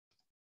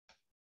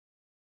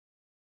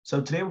So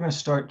today we're going to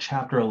start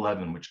chapter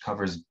 11, which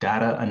covers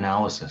data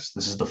analysis.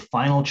 This is the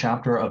final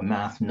chapter of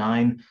Math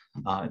 9.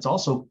 It's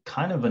also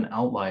kind of an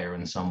outlier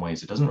in some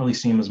ways. It doesn't really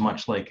seem as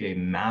much like a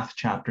math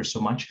chapter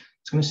so much.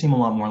 It's going to seem a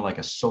lot more like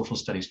a social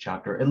studies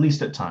chapter, at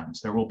least at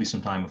times. There will be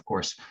some time, of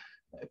course,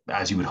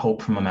 as you would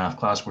hope from a math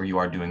class where you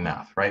are doing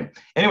math, right?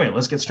 Anyway,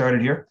 let's get started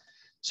here.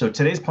 So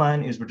today's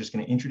plan is we're just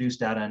going to introduce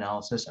data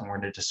analysis and we're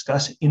going to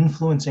discuss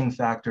influencing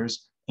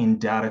factors in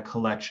data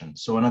collection.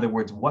 So in other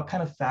words, what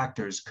kind of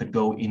factors could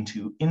go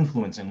into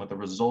influencing what the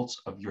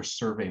results of your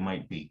survey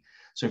might be?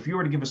 So if you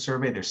were to give a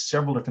survey, there's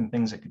several different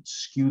things that could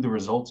skew the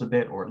results a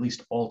bit, or at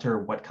least alter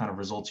what kind of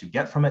results you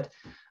get from it.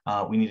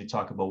 We need to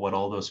talk about what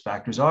all those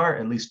factors are,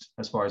 at least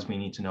as far as we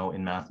need to know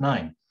in Math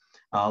 9.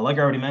 Like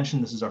I already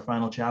mentioned, this is our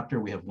final chapter.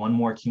 We have one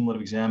more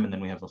cumulative exam, and then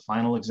we have a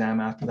final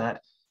exam after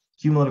that.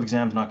 Cumulative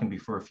exam is not going to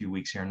be for a few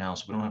weeks here now,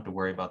 so we don't have to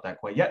worry about that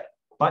quite yet.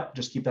 But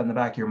just keep that in the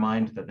back of your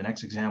mind that the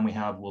next exam we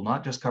have will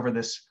not just cover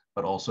this,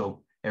 but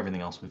also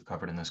everything else we've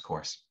covered in this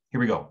course. Here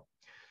we go.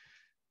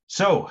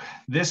 So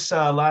this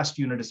last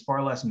unit is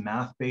far less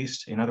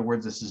math-based. In other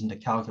words, this isn't a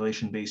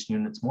calculation-based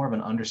unit. It's more of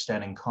an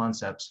understanding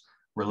concepts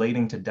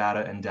relating to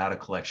data and data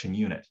collection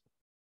unit.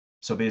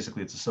 So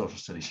basically, it's a social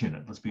studies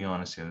unit. Let's be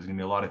honest here. There's going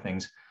to be a lot of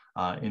things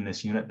in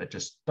this unit that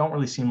just don't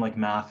really seem like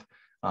math,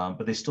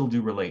 but they still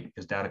do relate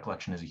because data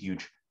collection is a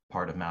huge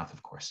part of math,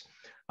 of course.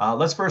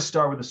 Let's first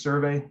start with a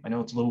survey. I know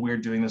it's a little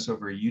weird doing this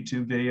over a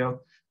YouTube video,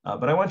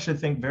 but I want you to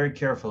think very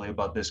carefully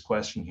about this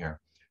question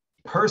here.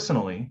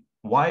 Personally,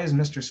 why is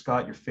Mr.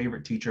 Scott your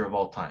favorite teacher of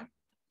all time?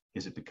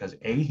 Is it because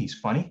A, he's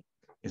funny?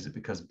 Is it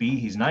because B,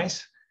 he's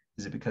nice?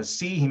 Is it because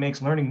C, he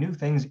makes learning new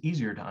things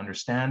easier to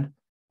understand?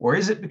 Or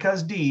is it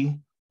because D,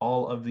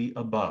 all of the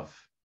above?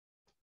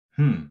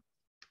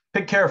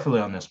 Pick carefully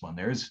on this one.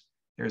 There's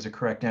a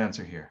correct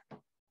answer here.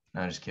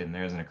 No, just kidding.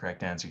 There isn't a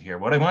correct answer here.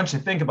 What I want you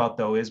to think about,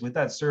 though, is with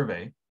that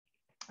survey,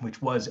 which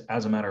was,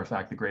 as a matter of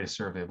fact, the greatest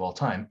survey of all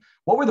time,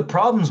 what were the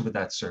problems with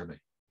that survey?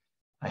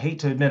 I hate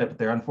to admit it, but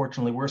there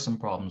unfortunately were some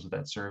problems with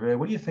that survey.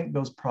 What do you think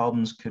those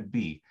problems could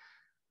be?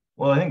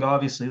 Well, I think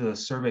obviously the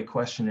survey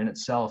question in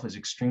itself is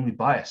extremely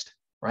biased,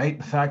 right?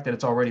 The fact that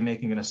it's already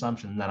making an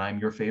assumption that I'm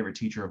your favorite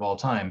teacher of all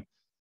time,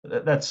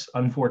 that's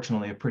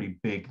unfortunately a pretty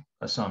big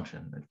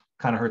assumption. It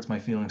kind of hurts my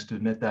feelings to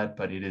admit that,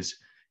 but it is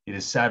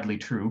sadly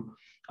true.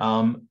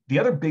 The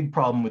other big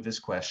problem with this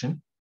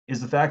question is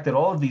the fact that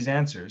all of these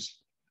answers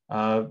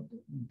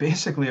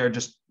basically are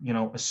just,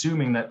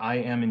 assuming that I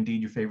am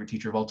indeed your favorite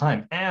teacher of all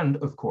time. And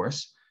of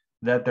course,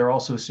 that they're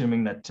also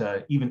assuming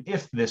that even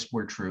if this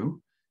were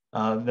true,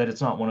 that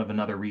it's not one of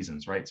another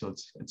reasons, right? So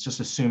it's just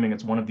assuming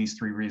it's one of these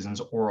three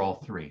reasons or all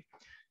three.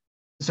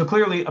 So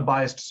clearly a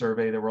biased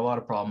survey. There were a lot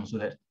of problems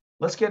with it.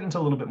 Let's get into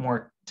a little bit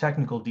more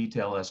technical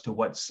detail as to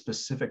what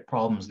specific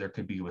problems there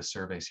could be with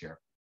surveys here.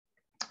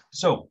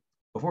 So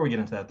before we get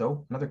into that,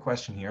 though, another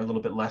question here, a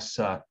little bit less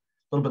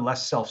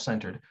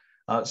self-centered.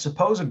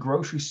 Suppose a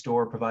grocery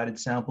store provided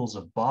samples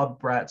of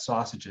Bob Bratt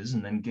sausages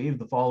and then gave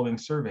the following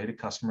survey to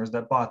customers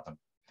that bought them.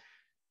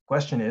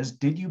 Question is,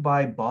 did you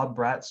buy Bob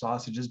Bratt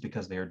sausages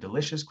because they are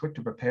delicious, quick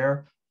to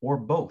prepare, or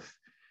both?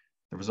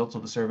 The results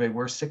of the survey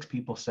were 6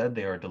 people said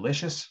they are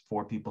delicious,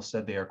 4 people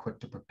said they are quick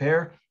to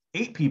prepare,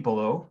 8 people,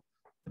 though,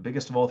 the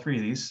biggest of all 3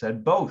 of these,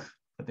 said both,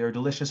 that they are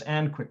delicious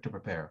and quick to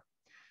prepare.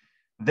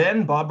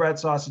 Then Bob Bratt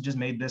sausages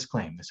made this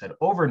claim. They said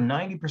over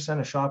 90%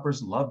 of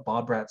shoppers love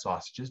Bob Bratt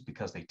sausages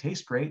because they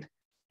taste great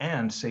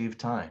and save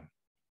time.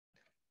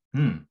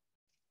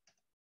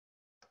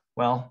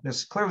 Well,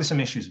 there's clearly some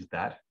issues with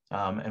that,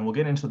 and we'll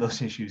get into those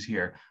issues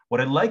here.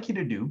 What I'd like you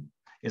to do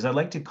is I'd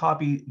like to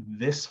copy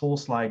this whole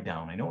slide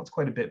down. I know it's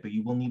quite a bit, but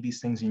you will need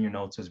these things in your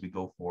notes as we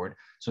go forward.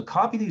 So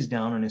copy these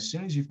down, and as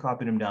soon as you've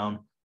copied them down,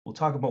 we'll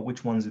talk about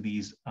which ones of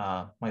these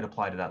might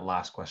apply to that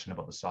last question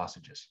about the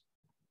sausages.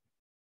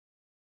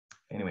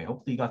 Anyway,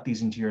 hopefully you got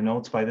these into your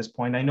notes by this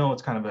point. I know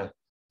it's kind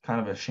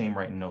of a shame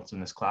writing notes in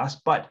this class,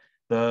 but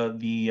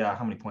the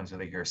how many points are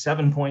they here?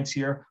 7 points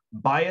here.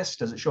 Bias,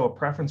 does it show a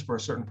preference for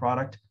a certain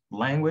product?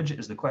 Language,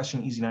 is the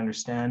question easy to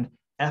understand?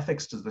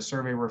 Ethics, does the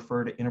survey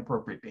refer to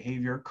inappropriate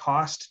behavior?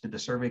 Cost, did the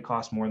survey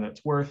cost more than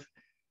it's worth?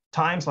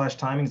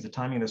 Time/timing, is the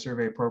timing of the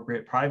survey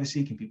appropriate?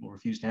 Privacy, can people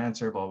refuse to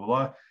answer? Blah, blah,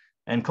 blah.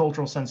 And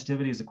cultural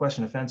sensitivity, is the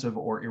question offensive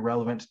or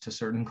irrelevant to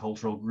certain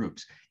cultural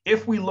groups?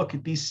 If we look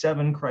at these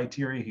 7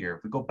 criteria here,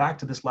 if we go back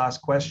to this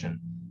last question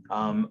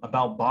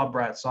about Bob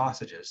Bratt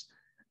sausages,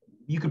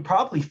 you could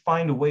probably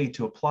find a way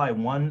to apply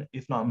one,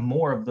 if not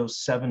more, of those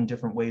 7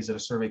 different ways that a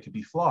survey could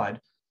be flawed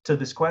to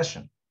this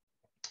question.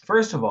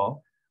 First of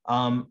all,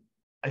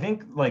 I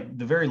think like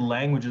the very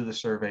language of the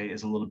survey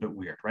is a little bit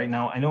weird. Right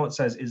now, I know it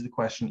says, is the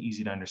question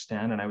easy to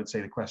understand? And I would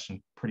say the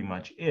question pretty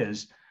much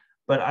is.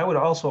 But I would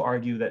also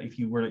argue that if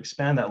you were to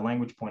expand that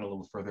language point a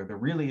little further, there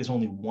really is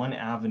only one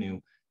avenue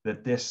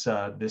that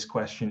this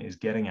question is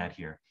getting at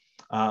here.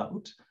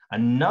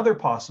 Another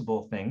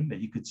possible thing that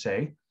you could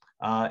say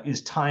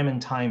is time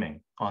and timing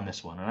on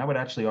this one. And I would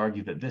actually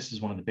argue that this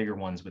is one of the bigger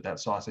ones with that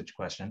sausage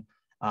question.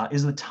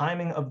 Is the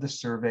timing of the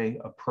survey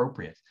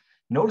appropriate?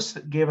 Notice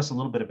it gave us a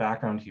little bit of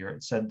background here.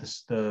 It said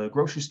this, the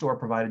grocery store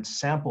provided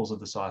samples of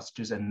the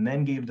sausages and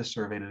then gave the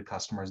survey to the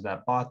customers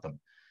that bought them.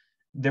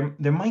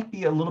 There might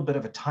be a little bit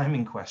of a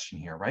timing question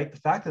here, right? The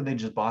fact that they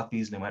just bought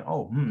these and they went,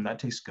 oh, that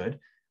tastes good.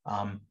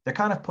 They're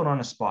kind of put on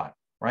a spot,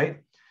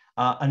 right?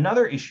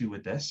 Another issue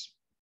with this,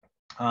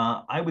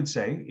 I would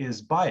say,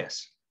 is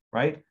bias,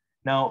 right?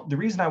 Now, the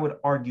reason I would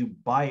argue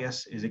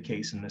bias is a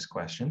case in this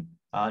question,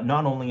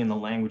 not only in the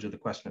language of the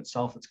question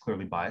itself, it's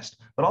clearly biased,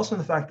 but also in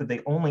the fact that they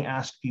only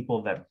asked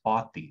people that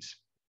bought these,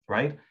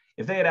 right?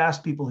 If they had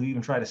asked people who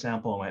even tried a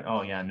sample and went,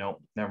 oh yeah, no,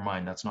 never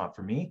mind, that's not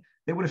for me,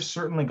 they would have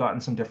certainly gotten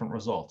some different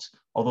results.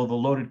 Although the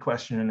loaded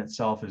question in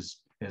itself is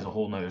a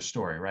whole nother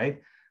story,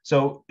 right?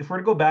 So if we're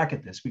to go back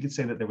at this, we could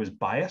say that there was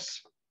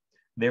bias.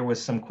 There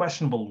was some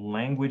questionable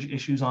language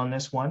issues on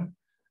this one.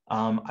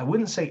 I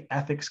wouldn't say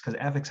ethics, because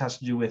ethics has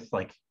to do with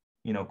like,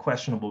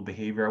 questionable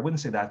behavior. I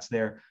wouldn't say that's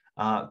there.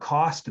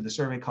 Cost, did the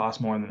survey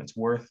cost more than it's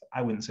worth?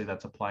 I wouldn't say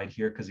that's applied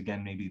here, because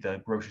again, maybe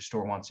the grocery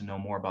store wants to know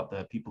more about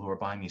the people who are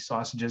buying these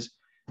sausages.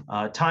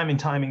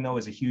 Timing though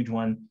is a huge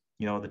one.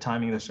 The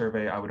timing of the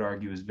survey, I would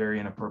argue, is very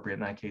inappropriate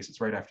in that case.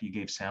 It's right after you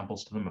gave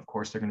samples to them. Of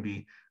course, they're going to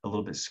be a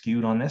little bit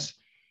skewed on this.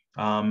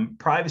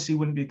 Privacy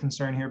wouldn't be a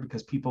concern here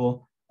because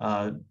people,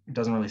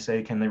 doesn't really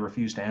say, can they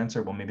refuse to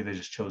answer? Well, maybe they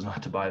just chose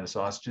not to buy the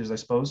sausages, I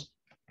suppose.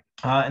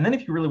 And then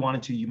if you really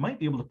wanted to, you might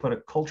be able to put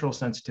a cultural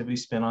sensitivity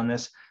spin on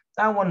this.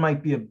 That one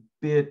might be a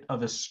bit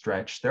of a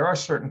stretch. There are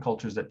certain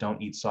cultures that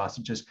don't eat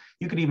sausages.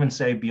 You could even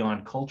say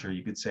beyond culture,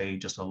 you could say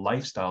just a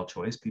lifestyle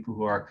choice. People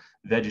who are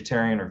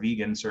vegetarian or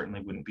vegan certainly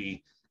wouldn't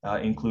be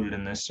included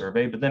in this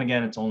survey. But then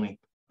again, it's only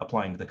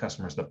applying to the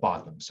customers that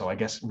bought them. So I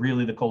guess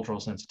really the cultural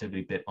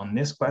sensitivity bit on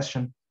this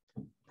question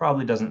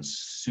probably doesn't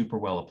super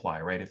well apply,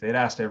 right? If they'd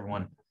asked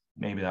everyone,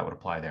 maybe that would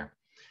apply there.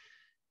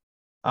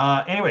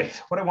 Anyway,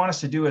 what I want us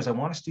to do is I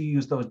want us to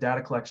use those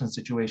data collection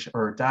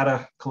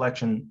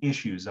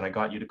issues that I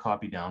got you to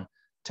copy down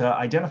to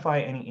identify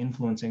any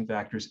influencing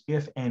factors,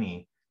 if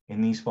any,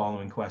 in these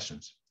following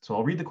questions. So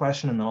I'll read the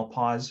question and then I'll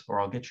pause, or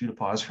I'll get you to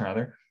pause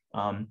rather,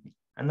 and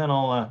then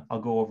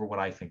I'll go over what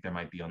I think there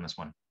might be on this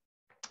one.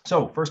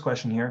 So first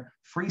question here,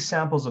 free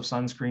samples of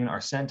sunscreen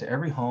are sent to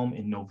every home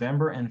in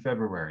November and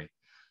February.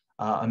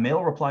 A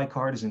mail reply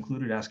card is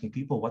included asking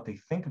people what they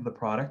think of the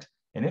product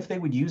and if they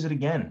would use it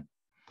again.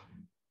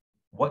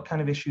 What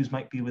kind of issues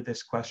might be with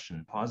this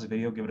question? Pause the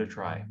video, give it a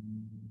try.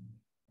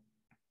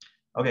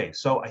 Okay,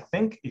 so I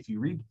think if you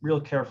read real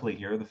carefully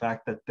here, the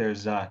fact that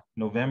there's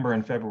November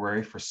and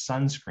February for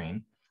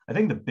sunscreen, I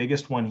think the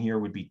biggest one here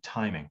would be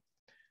timing.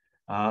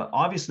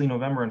 Obviously,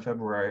 November and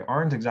February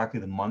aren't exactly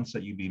the months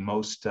that you'd be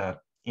most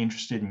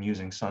interested in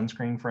using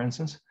sunscreen, for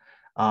instance.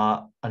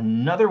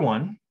 Another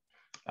one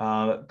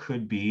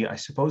could be, I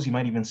suppose you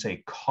might even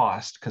say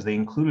cost, because they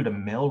included a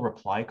mail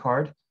reply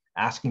card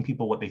asking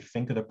people what they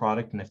think of the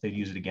product and if they'd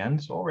use it again.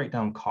 So I'll write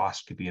down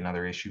cost could be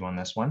another issue on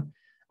this one.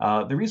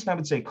 The reason I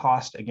would say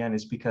cost, again,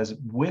 is because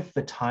with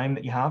the time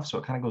that you have, so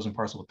it kind of goes in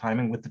parcel with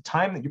timing, with the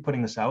time that you're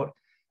putting this out,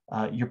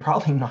 you're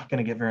probably not going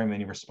to get very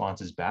many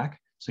responses back.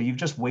 So you've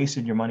just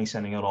wasted your money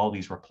sending out all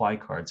these reply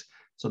cards.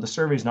 So the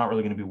survey is not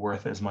really going to be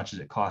worth as much as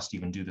it costs to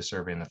even do the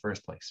survey in the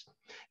first place.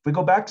 If we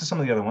go back to some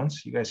of the other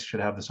ones, you guys should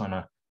have this on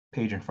a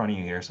page in front of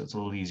you here, so it's a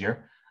little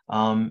easier.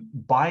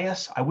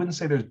 Bias, I wouldn't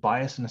say there's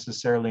bias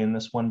necessarily in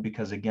this one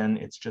because again,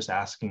 it's just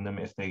asking them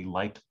if they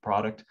liked the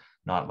product,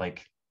 not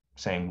like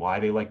saying why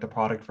they like the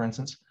product, for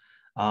instance.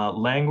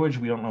 Language,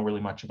 we don't know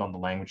really much about the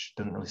language,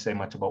 doesn't really say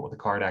much about what the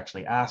card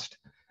actually asked.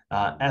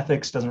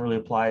 Ethics doesn't really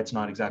apply, it's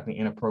not exactly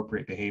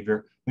inappropriate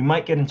behavior. We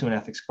might get into an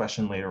ethics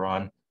question later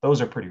on. Those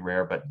are pretty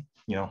rare, but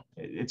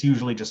it's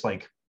usually just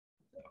like,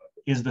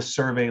 is the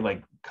survey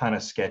like kind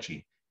of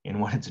sketchy in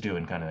what it's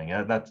doing kind of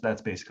thing.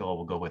 That's basically all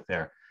we'll go with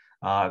there.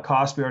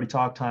 Cost, we already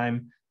talked.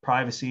 Time,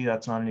 privacy,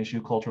 that's not an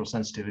issue. Cultural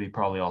sensitivity,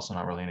 probably also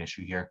not really an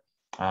issue here.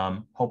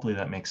 Hopefully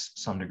that makes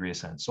some degree of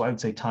sense. So I would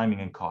say timing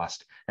and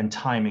cost. And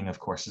timing, of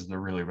course, is the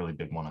really, really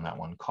big one on that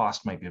one.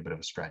 Cost might be a bit of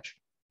a stretch.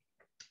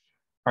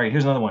 All right,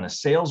 here's another one. A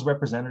sales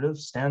representative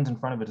stands in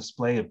front of a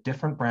display of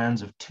different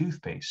brands of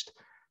toothpaste.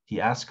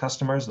 He asks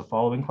customers the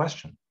following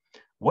question.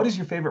 What is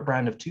your favorite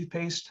brand of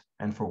toothpaste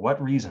and for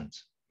what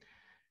reasons?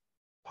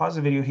 Pause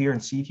the video here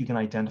and see if you can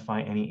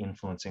identify any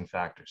influencing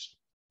factors.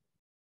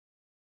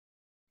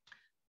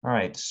 All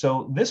right,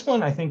 so this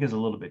one I think is a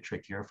little bit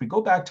trickier. If we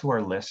go back to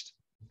our list,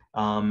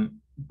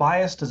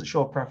 bias, does it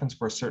show a preference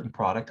for a certain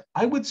product?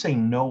 I would say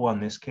no on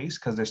this case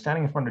because they're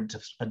standing in front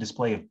of a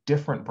display of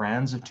different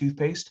brands of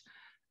toothpaste.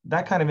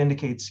 That kind of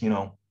indicates,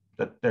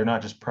 that they're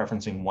not just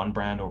preferencing one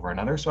brand over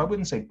another. So I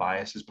wouldn't say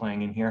bias is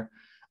playing in here.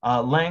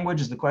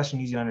 Language, is the question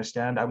easy to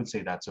understand? I would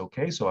say that's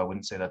okay, so I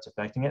wouldn't say that's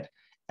affecting it.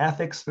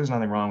 Ethics, there's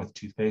nothing wrong with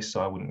toothpaste, so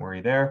I wouldn't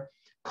worry there.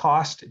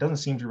 Cost, it doesn't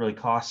seem to really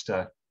cost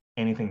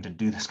anything to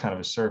do this kind of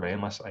a survey,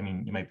 unless,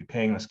 you might be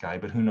paying this guy,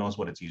 but who knows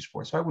what it's used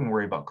for. So I wouldn't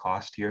worry about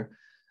cost here.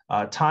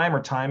 Time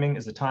or timing,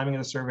 is the timing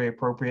of the survey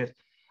appropriate?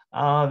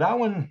 That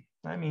one,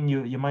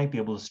 you might be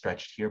able to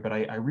stretch it here, but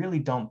I really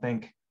don't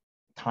think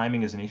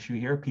timing is an issue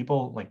here.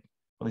 People,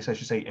 at least I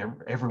should say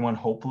everyone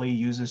hopefully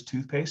uses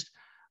toothpaste.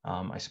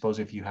 I suppose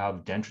if you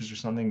have dentures or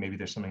something, maybe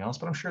there's something else,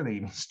 but I'm sure they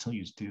even still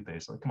use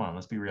toothpaste. Like, come on,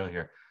 let's be real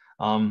here.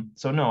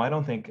 So no, I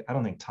don't think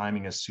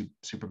timing is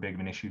super big of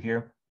an issue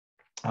here.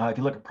 If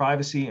you look at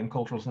privacy and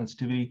cultural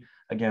sensitivity,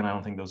 again, I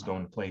don't think those go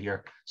into play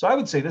here. So I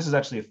would say this is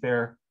actually a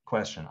fair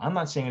question. I'm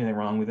not saying anything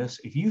wrong with this.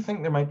 If you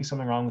think there might be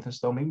something wrong with this,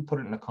 though, maybe put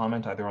it in a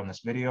comment either on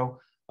this video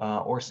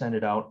or send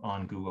it out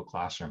on Google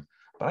Classroom.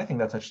 But I think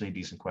that's actually a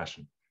decent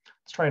question.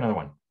 Let's try another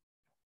one.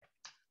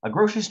 A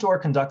grocery store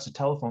conducts a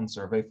telephone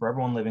survey for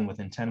everyone living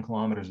within 10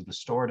 kilometers of the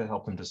store to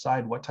help them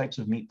decide what types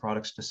of meat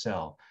products to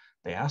sell.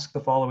 They ask the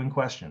following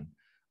question: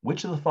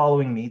 which of the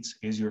following meats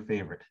is your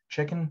favorite?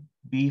 Chicken,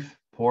 beef,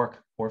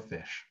 pork, or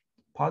fish?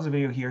 Pause the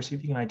video here, see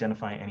if you can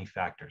identify any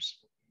factors.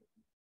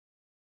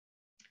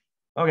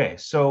 Okay,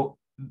 so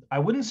I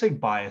wouldn't say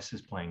bias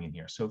is playing in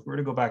here. So if we were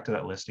to go back to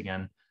that list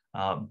again,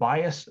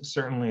 bias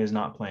certainly is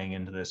not playing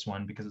into this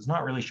one because it's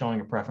not really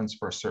showing a preference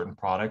for a certain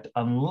product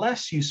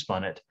unless you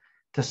spun it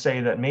to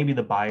say that maybe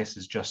the bias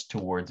is just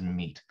towards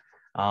meat.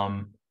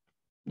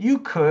 You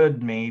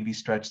could maybe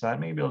stretch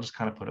that. Maybe I'll just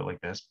kind of put it like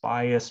this: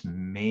 bias,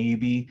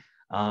 maybe.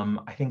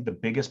 I think the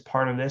biggest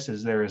part of this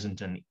is there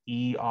isn't an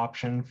E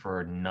option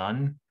for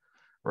none,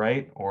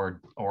 right? Or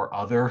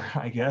other,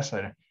 I guess.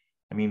 I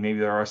mean, maybe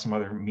there are some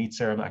other meats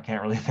there. I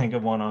can't really think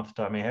of one off the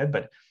top of my head,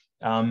 but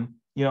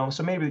you know,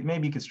 so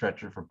maybe you could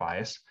stretch it for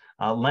bias.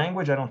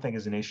 Language, I don't think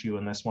is an issue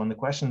in this one. The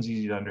question's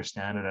easy to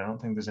understand, and I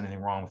don't think there's anything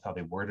wrong with how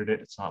they worded it.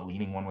 It's not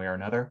leaning one way or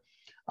another.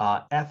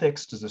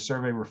 Ethics, does the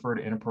survey refer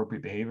to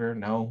inappropriate behavior?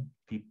 No,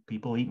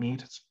 people eat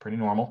meat. It's pretty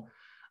normal.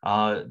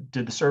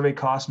 Did the survey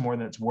cost more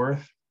than it's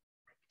worth?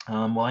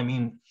 Well, I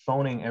mean,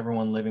 phoning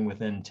everyone living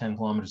within 10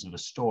 kilometers of a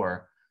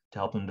store to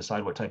help them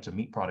decide what types of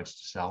meat products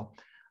to sell.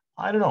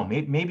 I don't know,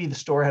 maybe the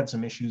store had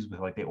some issues with,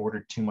 like, they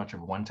ordered too much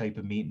of one type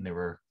of meat and they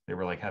were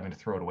like having to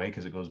throw it away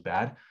because it goes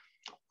bad.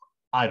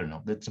 I don't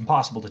know. It's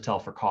impossible to tell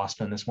for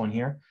cost on this one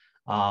here.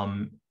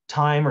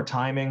 Time or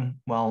timing,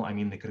 well, I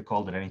mean, they could have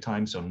called at any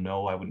time. So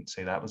no, I wouldn't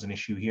say that was an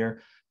issue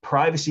here.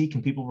 Privacy,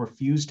 can people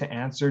refuse to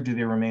answer? Do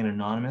they remain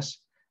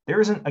anonymous?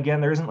 There isn't like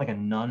a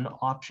none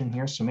option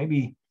here. So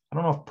maybe, I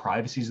don't know if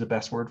privacy is the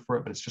best word for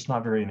it, but it's just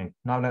not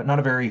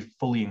a very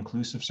fully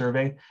inclusive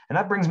survey. And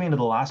that brings me into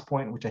the last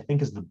point, which I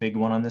think is the big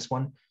one on this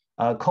one.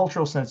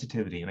 Cultural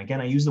sensitivity. And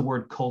again, I use the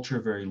word culture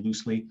very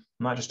loosely.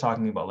 I'm not just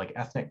talking about like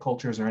ethnic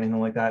cultures or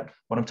anything like that.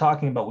 What I'm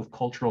talking about with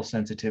cultural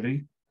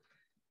sensitivity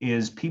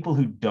is people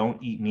who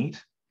don't eat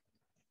meat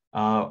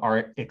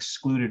are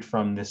excluded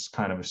from this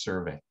kind of a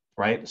survey,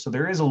 right? So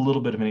there is a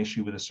little bit of an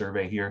issue with the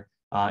survey here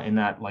in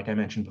that, like I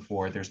mentioned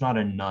before, there's not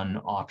a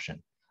none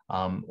option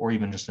or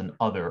even just an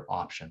other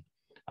option.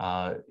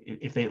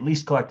 If they at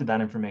least collected that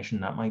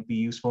information, that might be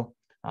useful.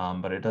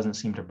 But it doesn't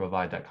seem to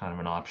provide that kind of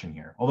an option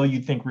here. Although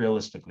you'd think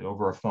realistically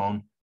over a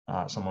phone,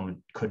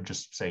 someone could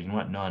just say, you know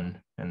what, none,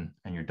 and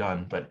you're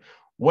done. But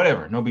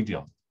whatever, no big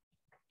deal.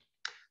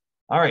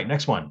 All right,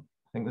 next one.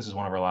 I think this is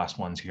one of our last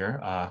ones here.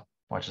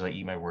 Watch as I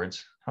eat my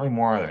words. How many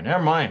more are there?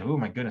 Never mind. Oh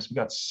my goodness, we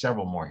got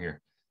several more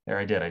here. There,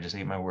 I did. I just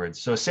ate my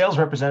words. So a sales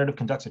representative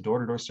conducts a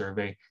door-to-door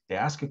survey. They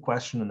ask a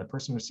question and the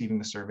person receiving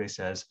the survey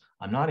says,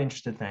 "I'm not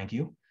interested, thank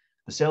you."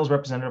 The sales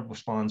representative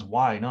responds,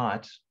 "Why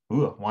not?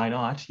 Ooh, why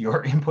not?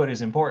 Your input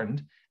is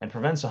important," and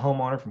prevents a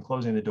homeowner from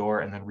closing the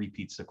door and then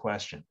repeats the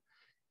question.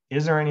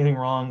 Is there anything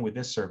wrong with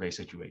this survey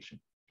situation?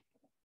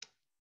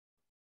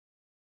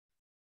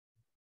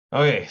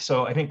 Okay,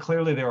 so I think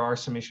clearly there are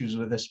some issues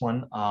with this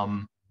one.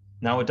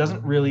 Now it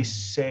doesn't really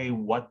say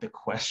what the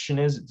question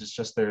is. It's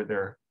just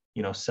they're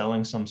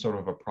selling some sort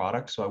of a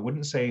product. So I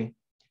wouldn't say,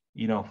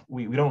 we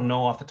don't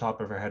know off the top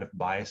of our head if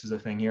bias is a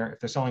thing here. If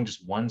they're selling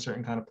just one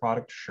certain kind of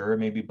product, sure,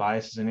 maybe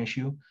bias is an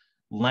issue.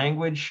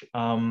 Language,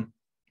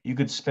 you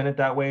could spin it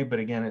that way, but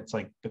again, it's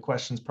like the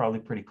question's probably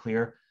pretty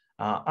clear.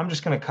 I'm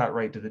just going to cut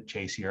right to the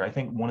chase here. I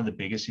think one of the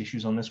biggest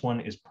issues on this one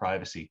is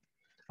privacy.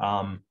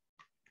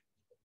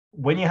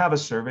 When you have a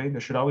survey,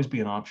 there should always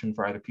be an option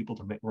for either people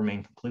to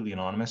remain completely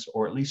anonymous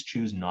or at least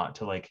choose not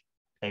to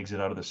exit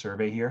out of the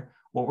survey here.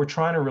 What we're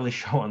trying to really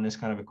show on this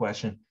kind of a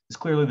question is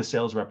clearly the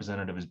sales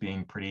representative is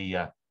being pretty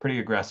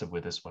aggressive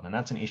with this one. And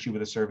that's an issue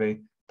with a survey.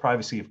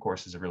 Privacy, of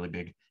course, is a really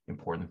big,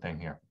 important thing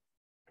here.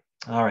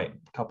 All right,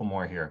 a couple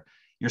more here.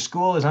 Your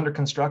school is under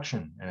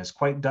construction and is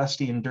quite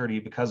dusty and dirty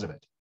because of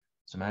it.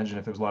 So imagine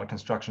if there was a lot of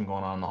construction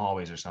going on in the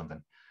hallways or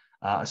something.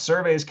 A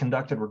survey is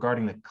conducted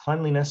regarding the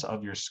cleanliness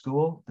of your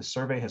school. The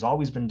survey has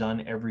always been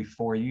done every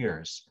 4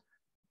 years.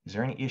 Is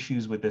there any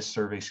issues with this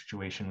survey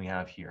situation we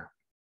have here?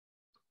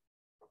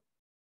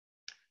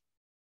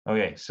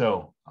 Okay,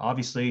 so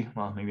obviously,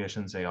 well, maybe I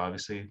shouldn't say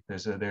obviously.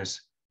 There's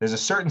a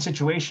certain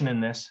situation in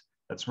this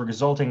that's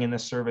resulting in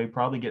this survey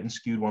probably getting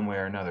skewed one way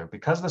or another.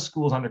 Because the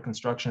school's under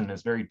construction and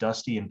is very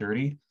dusty and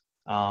dirty,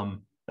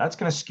 that's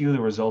going to skew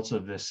the results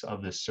of this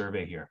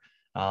survey here.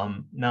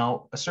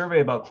 Now, a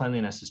survey about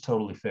cleanliness is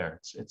totally fair.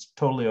 It's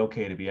totally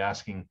okay to be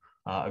asking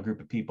a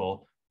group of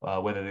people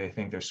whether they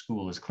think their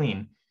school is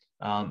clean.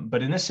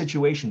 But in this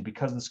situation,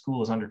 because the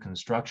school is under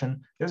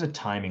construction, there's a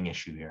timing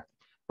issue here,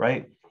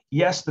 right?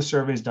 Yes, the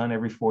survey is done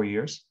every 4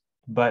 years,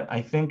 but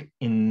I think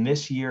in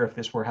this year, if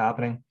this were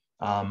happening,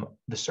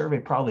 the survey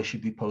probably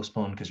should be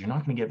postponed because you're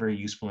not going to get very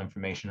useful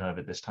information out of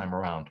it this time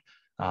around.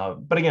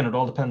 But again, it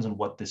all depends on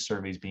what this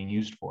survey is being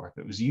used for. If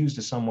it was used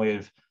as some way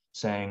of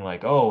saying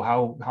like, oh,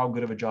 how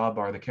good of a job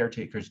are the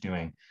caretakers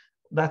doing?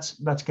 That's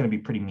going to be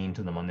pretty mean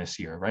to them on this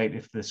year, right?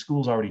 If the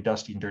school's already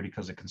dusty and dirty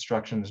because of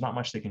construction, there's not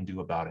much they can do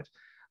about it.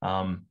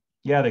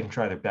 Yeah, they can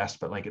try their best,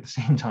 but like at the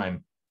same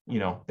time, you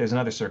know, there's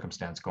another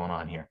circumstance going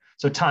on here.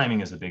 So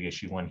timing is the big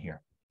issue one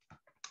here.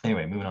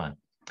 Anyway, moving on.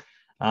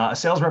 A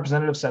sales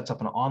representative sets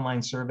up an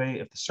online survey.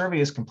 If the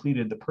survey is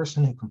completed, the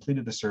person who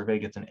completed the survey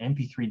gets an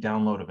MP3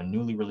 download of a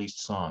newly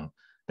released song.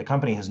 The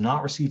company has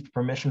not received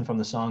permission from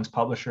the song's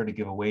publisher to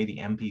give away the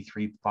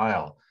MP3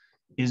 file.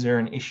 Is there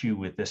an issue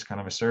with this kind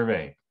of a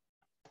survey?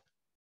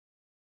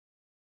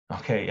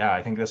 Okay, yeah,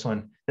 I think this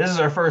is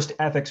our first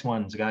ethics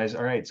ones, guys.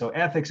 All right, so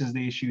ethics is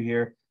the issue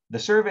here. The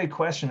survey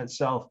question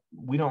itself,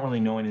 we don't really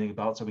know anything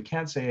about, so we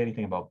can't say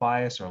anything about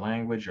bias or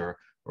language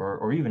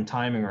or even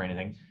timing or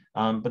anything.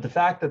 But the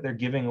fact that they're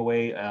giving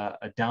away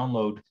a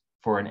download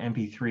for an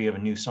MP3 of a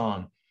new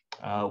song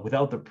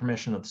without the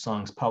permission of the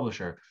song's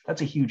publisher,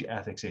 that's a huge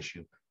ethics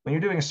issue. When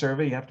you're doing a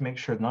survey, you have to make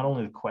sure not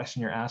only the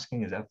question you're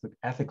asking is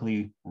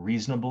ethically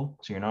reasonable,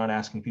 so you're not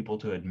asking people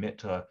to admit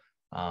to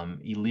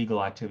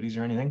illegal activities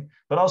or anything,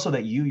 but also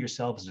that you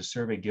yourself as a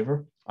survey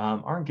giver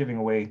aren't giving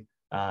away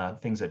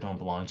things that don't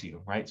belong to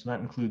you, right? So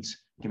that includes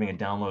giving a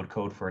download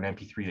code for an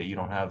MP3 that you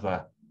don't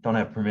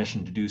have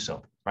permission to do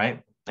so,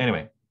 right?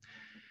 Anyway,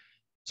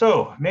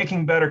 so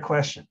making better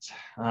questions.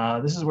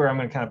 This is where I'm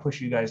going to kind of push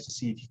you guys to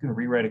see if you can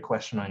rewrite a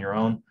question on your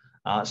own.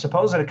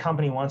 Suppose that a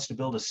company wants to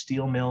build a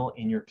steel mill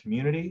in your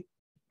community.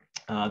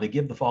 They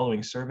give the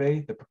following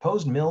survey. The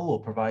proposed mill will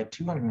provide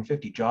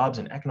 250 jobs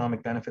and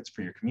economic benefits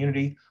for your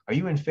community. Are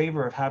you in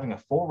favor of having a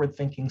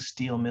forward-thinking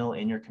steel mill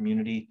in your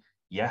community?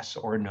 Yes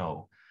or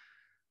no?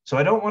 So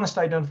I don't want us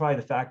to identify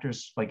the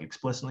factors like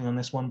explicitly on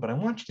this one, but I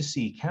want you to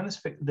see, can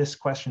this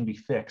question be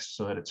fixed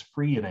so that it's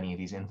free of any of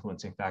these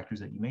influencing factors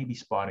that you may be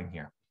spotting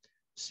here?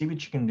 See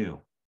what you can do.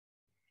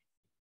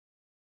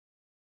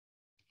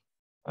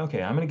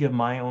 Okay, I'm going to give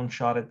my own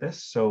shot at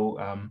this. So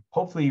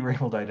hopefully you were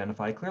able to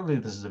identify. Clearly,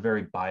 this is a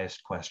very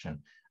biased question.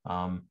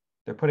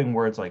 They're putting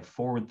words like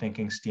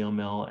forward-thinking steel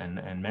mill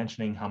and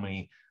mentioning how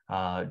many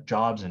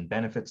jobs and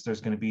benefits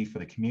there's going to be for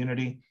the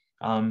community,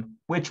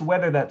 which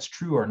whether that's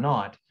true or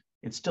not,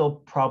 it still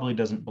probably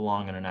doesn't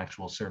belong in an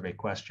actual survey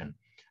question.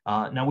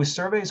 Now with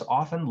surveys,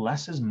 often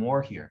less is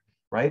more here,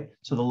 right?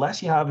 So the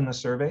less you have in the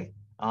survey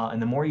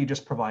and the more you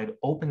just provide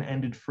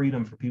open-ended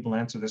freedom for people to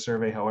answer the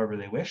survey however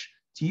they wish,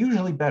 it's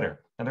usually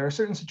better. Now there are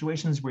certain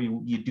situations where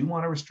you do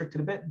want to restrict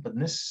it a bit, but in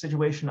this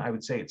situation, I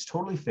would say it's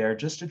totally fair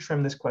just to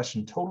trim this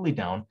question totally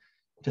down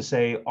to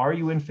say, are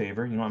you in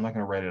favor? You know, I'm not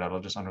going to write it out. I'll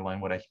just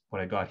underline what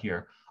I got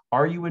here.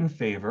 Are you in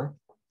favor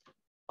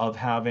of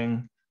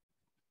having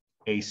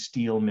a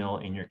steel mill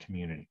in your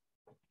community?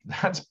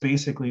 That's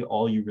basically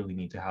all you really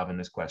need to have in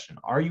this question.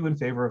 Are you in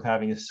favor of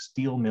having a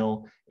steel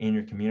mill in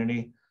your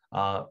community?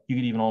 You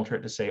could even alter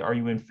it to say, are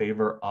you in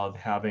favor of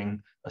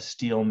having a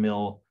steel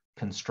mill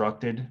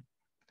constructed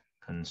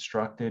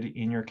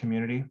in your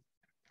community?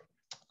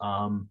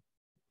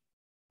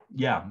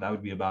 Yeah, that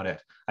would be about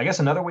it. I guess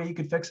another way you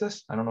could fix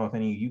this, I don't know if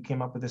any of you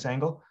came up with this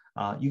angle,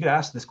 you could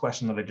ask this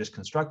question that I just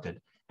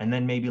constructed and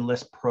then maybe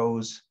list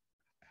pros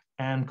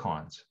and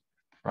cons,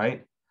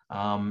 right?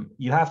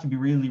 You have to be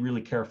really,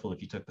 really careful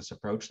if you took this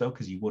approach though,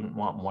 because you wouldn't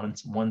want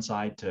one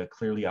side to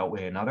clearly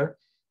outweigh another.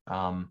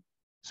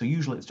 So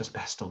usually it's just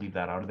best to leave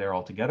that out of there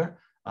altogether.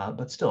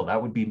 But still,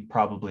 that would be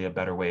probably a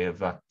better way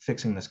of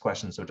fixing this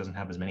question so it doesn't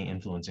have as many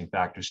influencing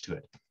factors to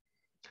it.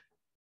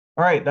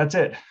 All right, that's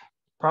it.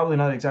 Probably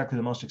not exactly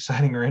the most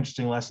exciting or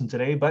interesting lesson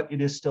today, but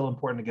it is still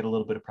important to get a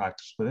little bit of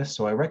practice with this.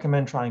 So I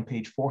recommend trying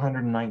page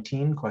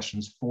 419,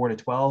 questions 4 to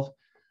 12.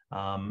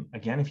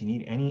 Again, if you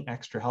need any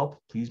extra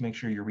help, please make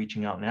sure you're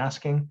reaching out and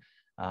asking.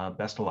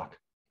 Best of luck.